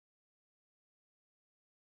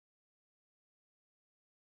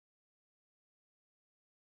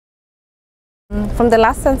From the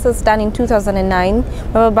last census done in 2009,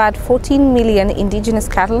 there were about 14 million indigenous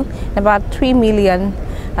cattle and about 3 million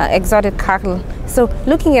exotic cattle. So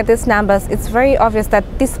looking at these numbers, it's very obvious that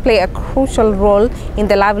these play a crucial role in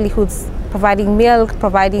the livelihoods, providing milk,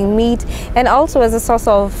 providing meat, and also as a source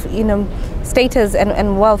of status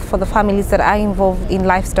and wealth for the families that are involved in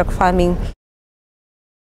livestock farming.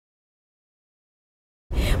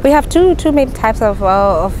 We have two main types of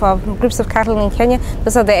groups of cattle in Kenya.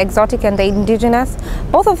 Those are the exotic and the indigenous.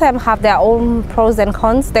 Both of them have their own pros and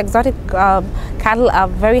cons. The exotic cattle are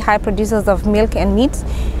very high producers of milk and meat.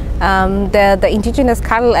 The indigenous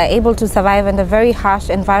cattle are able to survive under very harsh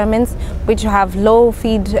environments which have low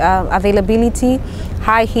feed availability,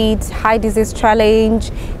 high heat, high disease challenge,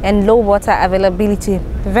 and low water availability.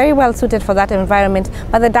 Very well suited for that environment.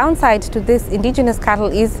 But the downside to this indigenous cattle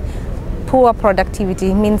is poor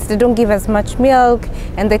productivity. Means they don't give as much milk,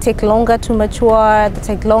 and they take longer to mature, they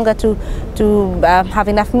take longer to have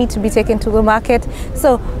enough meat to be taken to the market.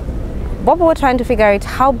 So what we're trying to figure out,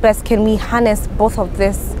 how best can we harness both of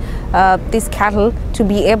these cattle to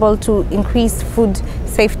be able to increase food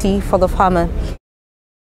safety for the farmer.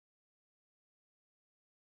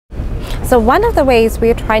 So one of the ways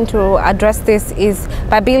we're trying to address this is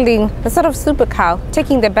by building a sort of super cow,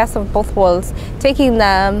 taking the best of both worlds,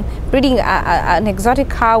 breeding an exotic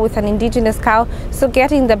cow with an indigenous cow, so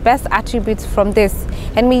getting the best attributes from this.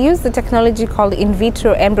 And we use the technology called in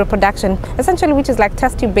vitro embryo production, essentially, which is like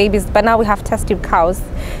test tube babies, but now we have test tube cows.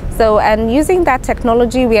 So, and using that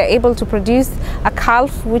technology, we are able to produce a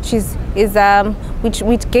calf which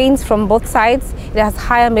which gains from both sides. It has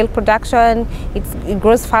higher milk production, it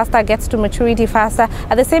grows faster, gets to maturity faster.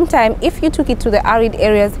 At the same time, if you took it to the arid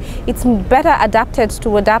areas, it's better adapted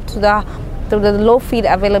to adapt to the low feed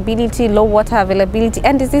availability, low water availability,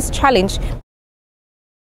 and disease challenge.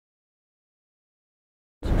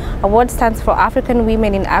 Award stands for African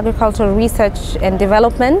Women in Agricultural Research and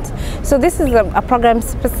Development. So this is a program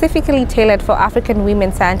specifically tailored for African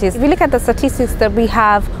women scientists. If you look at the statistics that we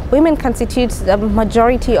have, women constitute the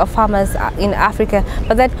majority of farmers in Africa,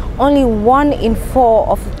 but that only 1 in 4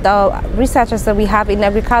 of the researchers that we have in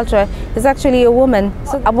agriculture is actually a woman.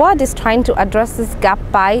 So Award is trying to address this gap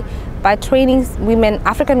by training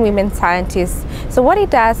African women scientists. So what it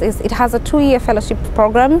does is it has a 2-year fellowship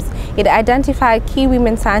programs. It identifies key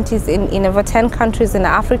women scientists in over 10 countries in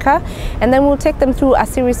Africa, and then we'll take them through a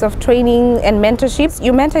series of training and mentorships.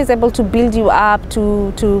 Your mentor is able to build you up,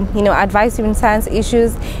 to advise you in science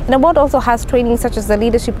issues. And Award also has training such as the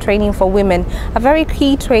leadership training for women, a very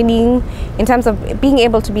key training in terms of being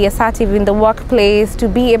able to be assertive in the workplace, to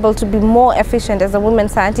be able to be more efficient as a woman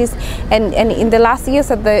scientist. And in the last years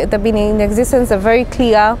that they've been in existence, are very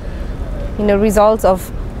clear results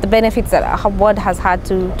of the benefits that Award has had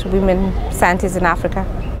to women scientists in Africa.